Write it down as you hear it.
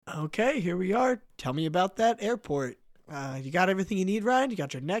Okay, here we are. Tell me about that airport. You got everything you need, Ryan? You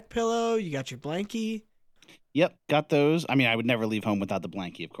got your neck pillow, you got your blankie. Yep, got those. I mean, I would never leave home without the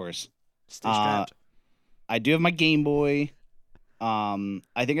blankie, of course. Stay strapped. I do have my Game Boy. I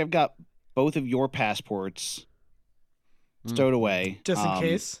think I've got both of your passports stowed away. Just in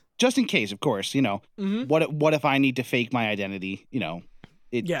case? Just in case, of course. You know, what if I need to fake my identity? You know,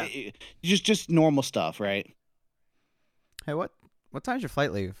 just normal stuff, right? Hey, what time's your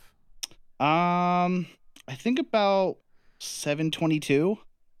flight leave? I think about 7:22.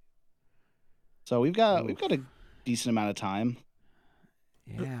 So we've got a decent amount of time.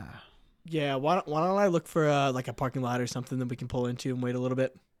 Yeah. Yeah, why don't I look for like a parking lot or something that we can pull into and wait a little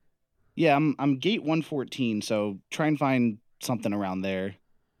bit? Yeah, I'm gate 114, so try and find something around there.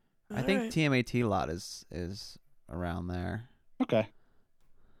 I think TMAT lot is around there. Okay.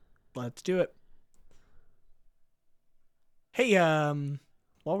 Let's do it. Hey,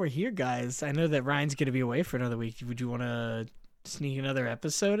 while we're here, guys, I know that Ryan's gonna be away for another week. Would you want to sneak another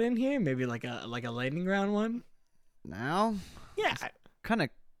episode in here? Maybe like a lightning round one? Now? Yeah. Kind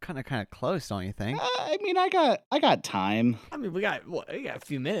of close, don't you think? I mean, I got time. I mean, we got a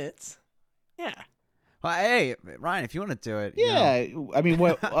few minutes. Yeah. Well, hey, Ryan, if you want to do it. Yeah. You know. I mean,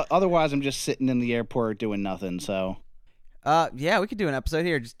 otherwise I'm just sitting in the airport doing nothing, so. Yeah, we could do an episode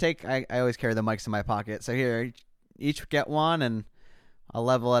here. Just I always carry the mics in my pocket. So here, each get one, and I'll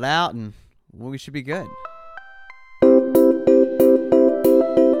level it out, and we should be good.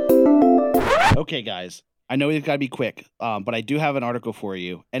 Okay, guys. I know we've got to be quick, but I do have an article for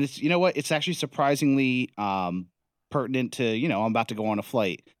you. And it's, you know what? It's actually surprisingly pertinent to, you know, I'm about to go on a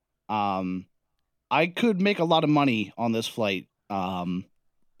flight. I could make a lot of money on this flight.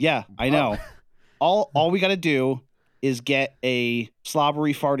 Yeah, I know. All we got to do is get a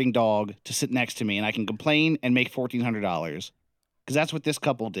slobbery farting dog to sit next to me, and I can complain and make $1,400. Because that's what this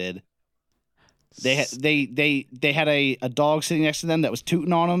couple did. They had a dog sitting next to them that was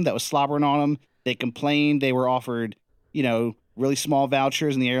tooting on them, that was slobbering on them. They complained. They were offered, you know, really small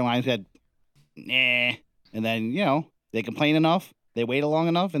vouchers, and the airline said, nah. And then, you know, they complain enough, they wait long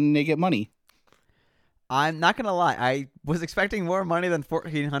enough, and they get money. I'm not going to lie. I was expecting more money than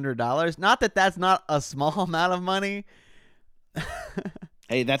 $1,400. Not that that's not a small amount of money.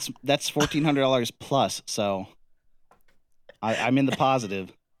 Hey, that's $1,400 plus, so I'm in the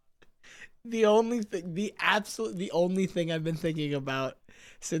positive. The only thing I've been thinking about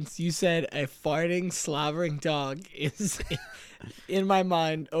since you said a farting, slobbering dog is in my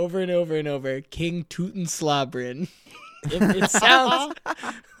mind over and over and over. King Tootin Slobberin. It sounds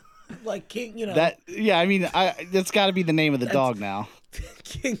like King, you know. That, yeah, I mean, that's got to be the name of the dog now.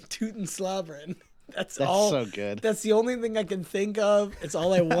 King Tootin Slobberin. That's all. So good. That's the only thing I can think of. It's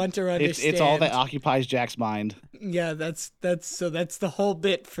all I want to understand. It's all that occupies Jack's mind. Yeah, that's the whole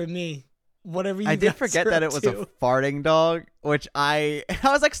bit for me. Whatever you I did forget that it was a farting dog, which I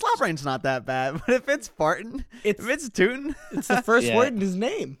was like, slobberin's not that bad, but if it's farting, if it's tooting, it's the first word in his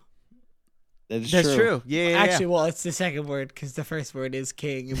name. That's true. Yeah. Actually, well, it's the second word because the first word is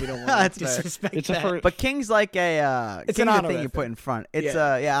king, and we don't want to disrespect that. But king's like it's king's an honorific thing you put in front. It's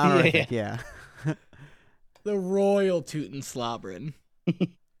honorific. Yeah. The royal Tootin Slobberin.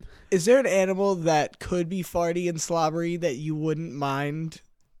 Is there an animal that could be farty and slobbery that you wouldn't mind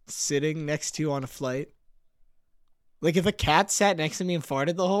sitting next to on a flight? Like if a cat sat next to me and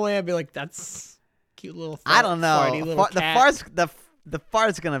farted the whole way, I'd be like, that's cute little fart, I don't know. farty little cat. The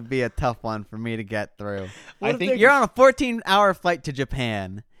fart's going to be a tough one for me to get through. I think you're on a 14-hour flight to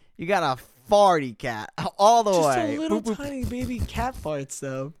Japan. You got a farty cat all the way. Just a little tiny baby cat farts,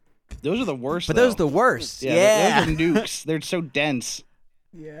 though. Those are the worst. But those are the worst. Yeah. Those are nukes. They're so dense.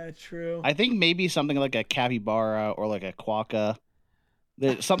 Yeah, true. I think maybe something like a capybara or like a quokka.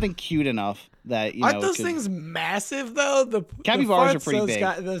 There's something cute enough that, you know. Aren't those things massive, though? The capybaras are pretty big.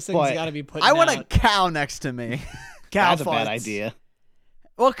 Those things got to be put I want a cow next to me. Cow That's farts. a bad idea.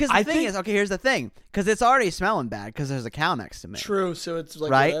 Well, because the thing is, okay, here's the thing. Because it's already smelling bad because there's a cow next to me. True, so it's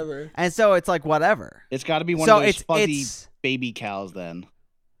like right? whatever. And so it's like whatever. It's got to be one of those fuzzy baby cows then.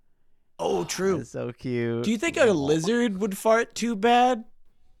 Oh, true. That's so cute. Do you think a lizard would fart too bad?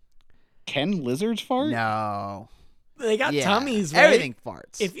 Can lizards fart? No. They got tummies, right? Everything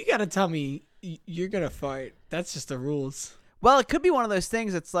farts. If you got a tummy, you're going to fart. That's just the rules. Well, it could be one of those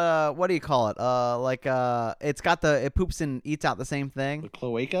things. It's what do you call it? It's got it poops and eats out the same thing. The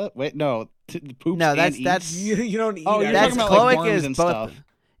cloaca? Wait, no. Poops no, and that's you don't eat. Oh, you're that's talking about like cloaca worms is and both. stuff.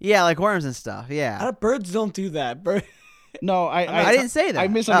 Yeah, like worms and stuff. Yeah. Birds don't do that. No, I didn't say that. I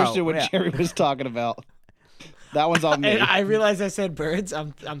misunderstood what Jerry was talking about. That one's on me. And I realized I said birds.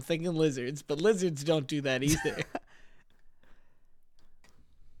 I'm thinking lizards, but lizards don't do that either.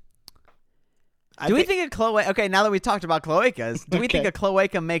 Do we think a cloaca? Okay, now that we talked about cloacas, do we think a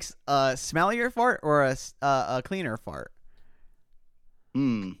cloaca makes a smellier fart or a cleaner fart?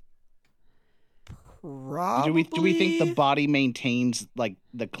 Probably. Do we think the body maintains like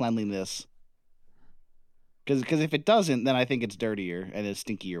the cleanliness? Because if it doesn't, then I think it's dirtier and a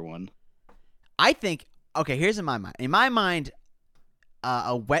stinkier one. I think. Okay, here's in my mind. In my mind,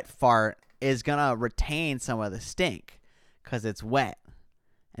 a wet fart is gonna retain some of the stink because it's wet.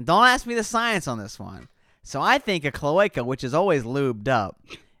 And don't ask me the science on this one. So I think a cloaca, which is always lubed up,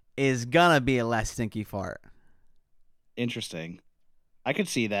 is gonna be a less stinky fart. Interesting. I could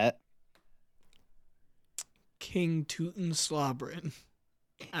see that. King Tootin Slobberin.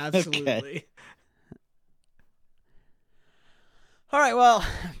 Absolutely. Okay. All right, well,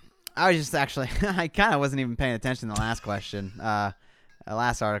 I was just actually, I kind of wasn't even paying attention to the last question,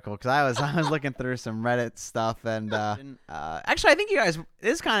 last article, because I was looking through some Reddit stuff, and actually, I think you guys,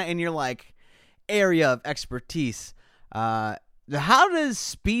 this is kind of in your like area of expertise. How does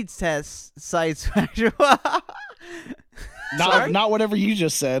speed test sites? Not whatever you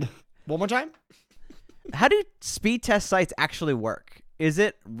just said. One more time. How do speed test sites actually work? Is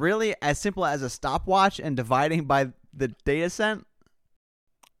it really as simple as a stopwatch and dividing by the data sent?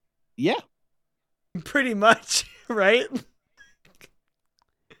 Yeah. Pretty much, right?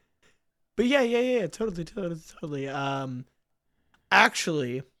 But yeah, totally.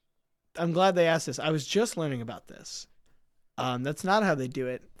 Actually, I'm glad they asked this. I was just learning about this. That's not how they do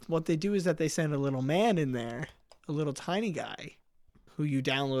it. What they do is that they send a little man in there, a little tiny guy, who you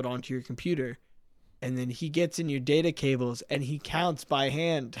download onto your computer, and then he gets in your data cables and he counts by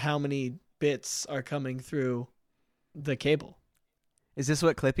hand how many bits are coming through the cable. Is this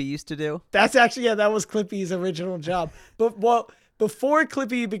what Clippy used to do? That's actually, yeah, that was Clippy's original job. But before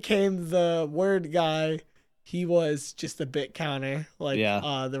Clippy became the word guy, he was just a bit counter, like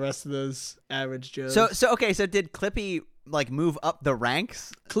the rest of those average Joes. So did Clippy like move up the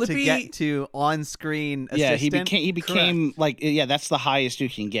ranks to get to on-screen assistant? Yeah, he became like that's the highest you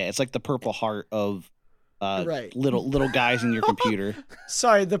can get. It's like the Purple Heart of little guys in your computer.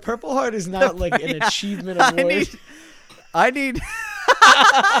 Sorry, the Purple Heart is not like an achievement award. I need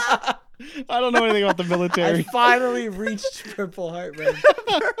I don't know anything about the military. I finally reached Purple Heart rank.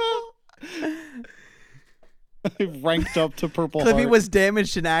 Ranked up to Purple Clippy Heart. was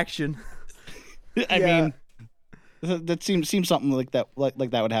damaged in action. I mean, that seems something like that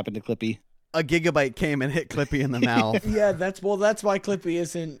like that would happen to Clippy. A gigabyte came and hit Clippy in the mouth. Yeah, that's why Clippy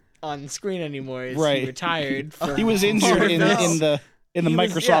isn't on screen anymore. He retired. He was injured in the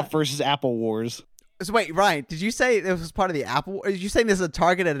Microsoft versus Apple wars. So wait, Ryan, did you say this was part of the Apple? Are you saying this is a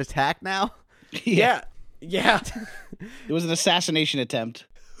targeted attack now? Yeah. It was an assassination attempt.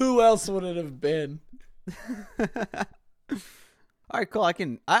 Who else would it have been? All right, cool. I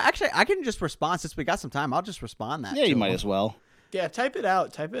can just respond since we got some time. I'll just respond that. Yeah, you might as well. Yeah, type it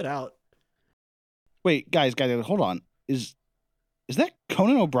out. Wait, guys, hold on. Is that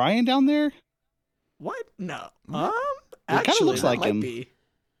Conan O'Brien down there? What? No. It Actually, kind of looks like him.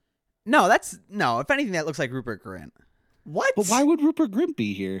 No, if anything, that looks like Rupert Grint. What? But why would Rupert Grint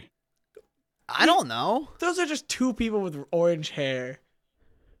be here? I don't know. Those are just two people with orange hair.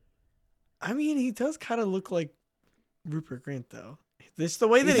 I mean, he does kind of look like Rupert Grint, though. It's the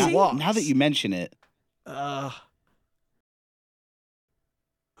way that he walks. Now that you mention it. Who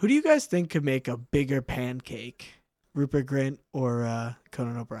do you guys think could make a bigger pancake? Rupert Grint or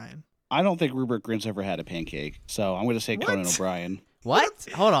Conan O'Brien? I don't think Rupert Grint's ever had a pancake, so I'm going to say Conan O'Brien. What?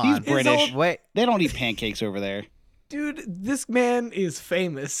 Hold on. He's British. Wait. They don't eat pancakes over there. Dude, this man is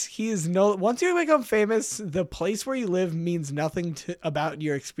famous. Once you become famous, the place where you live means nothing about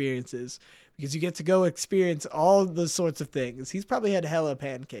your experiences because you get to go experience all those sorts of things. He's probably had hella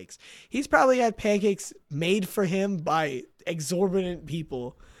pancakes. He's probably had pancakes made for him by exorbitant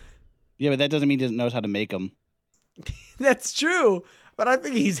people. Yeah, but that doesn't mean he knows how to make them. That's true. But I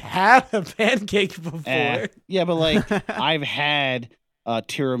think he's had a pancake before. Yeah, but like I've had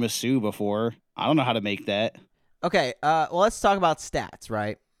tiramisu before. I don't know how to make that. Okay, well, let's talk about stats,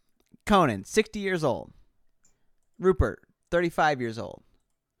 right? Conan, 60 years old. Rupert, 35 years old.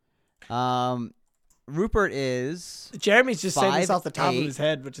 Rupert is... Jeremy's just saying this off the top 5'8". of his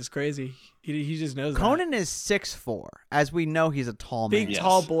head, which is crazy. He just knows Conan is 6'4". As we know, he's a tall man. Big,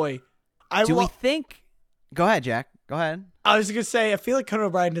 tall boy. Do we think... Go ahead, Jack. Go ahead. I was going to say, I feel like Conan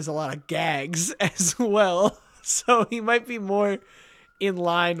O'Brien does a lot of gags as well. So he might be more in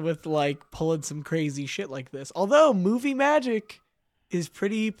line with like pulling some crazy shit like this. Although movie magic is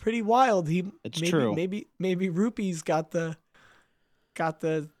pretty wild. True. Maybe Rupee's got the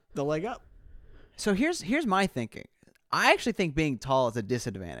leg up. So here's my thinking. I actually think being tall is a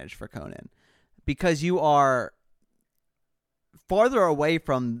disadvantage for Conan because you are farther away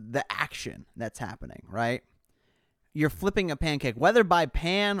from the action that's happening, right? You're flipping a pancake, whether by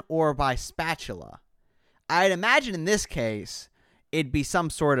pan or by spatula. I'd imagine in this case, it'd be some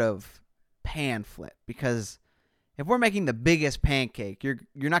sort of pan flip, because if we're making the biggest pancake, you're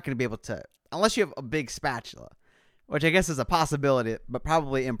not going to be able to, unless you have a big spatula, which I guess is a possibility, but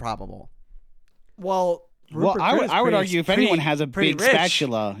probably improbable. Well, I would argue if anyone has a big rich.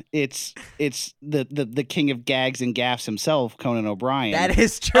 spatula, it's the king of gags and gaffs himself, Conan O'Brien. That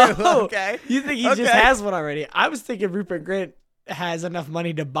is true. Oh, Okay. You think he just has one already? I was thinking Rupert Grint has enough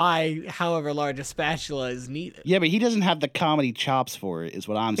money to buy however large a spatula is needed. Yeah, but he doesn't have the comedy chops for it, is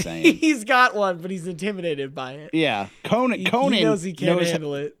what I'm saying. He's got one, but he's intimidated by it. Yeah, Conan He knows he can't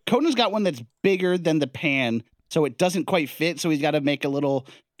handle it. Conan's got one that's bigger than the pan, so it doesn't quite fit. So he's got to make a little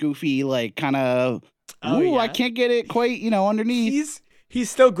goofy, like kind of. Ooh, I can't get it quite, underneath. He's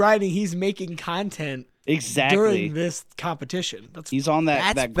still grinding. He's making content Exactly during this competition. He's on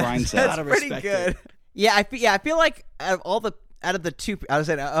that grind set. That's pretty good. Yeah, I feel like out of the two, I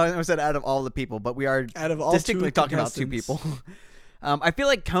said out of all the people, but we are Out of all distinctly two talking about two people. I feel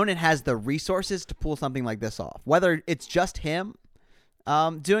like Conan has the resources to pull something like this off. Whether it's just him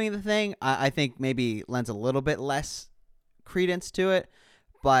doing the thing, I think maybe lends a little bit less credence to it.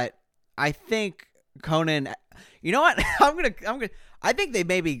 But I think Conan, you know what? I think they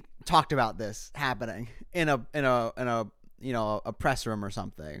maybe talked about this happening in a a press room or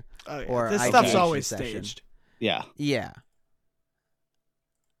something. Oh, yeah. Or this ideation stuff's always session. staged. Yeah. Yeah.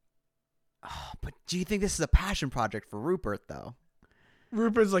 Oh, but do you think this is a passion project for Rupert, though?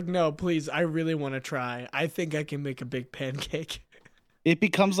 Rupert's like, no, please, I really want to try. I think I can make a big pancake. It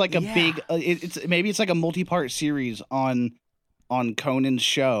becomes like a big. It's like a multi-part series on Conan's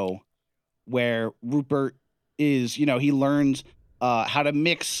show, where Rupert is, he learns how to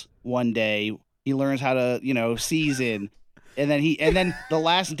mix one day. He learns how to, season, and then the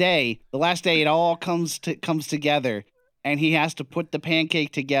last day it all comes together, and he has to put the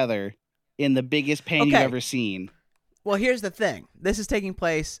pancake together in the biggest pan you've ever seen. Well, here's the thing. This is taking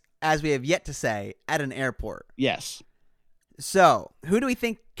place, as we have yet to say, at an airport. Yes. So, who do we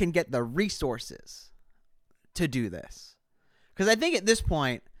think can get the resources to do this? Because I think at this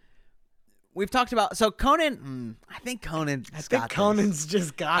point, we've talked about... So, Conan... I think Conan's got this. Conan's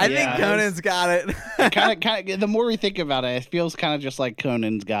just got it. I think Conan's got it. kind of. The more we think about it, it feels kind of just like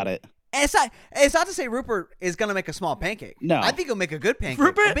Conan's got it. And it's not to say Rupert is going to make a small pancake. No. I think he'll make a good pancake.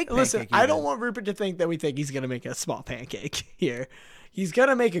 Rupert, a big pancake listen, even. I don't want Rupert to think that we think he's going to make a small pancake here. He's going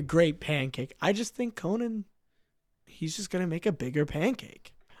to make a great pancake. I just think Conan, he's just going to make a bigger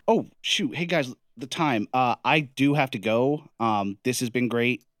pancake. Oh, shoot. Hey, guys, the time. I do have to go. This has been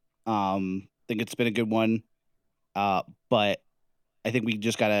great. Think it's been a good one. But I think we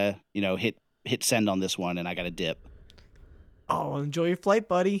just got to, hit send on this one, and I got to dip. Oh, enjoy your flight,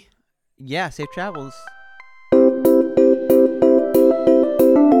 buddy. Yeah, safe travels.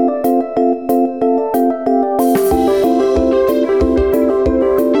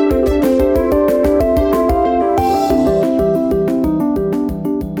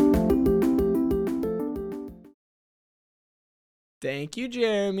 Thank you,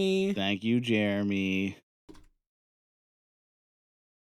 Jeremy. Thank you, Jeremy.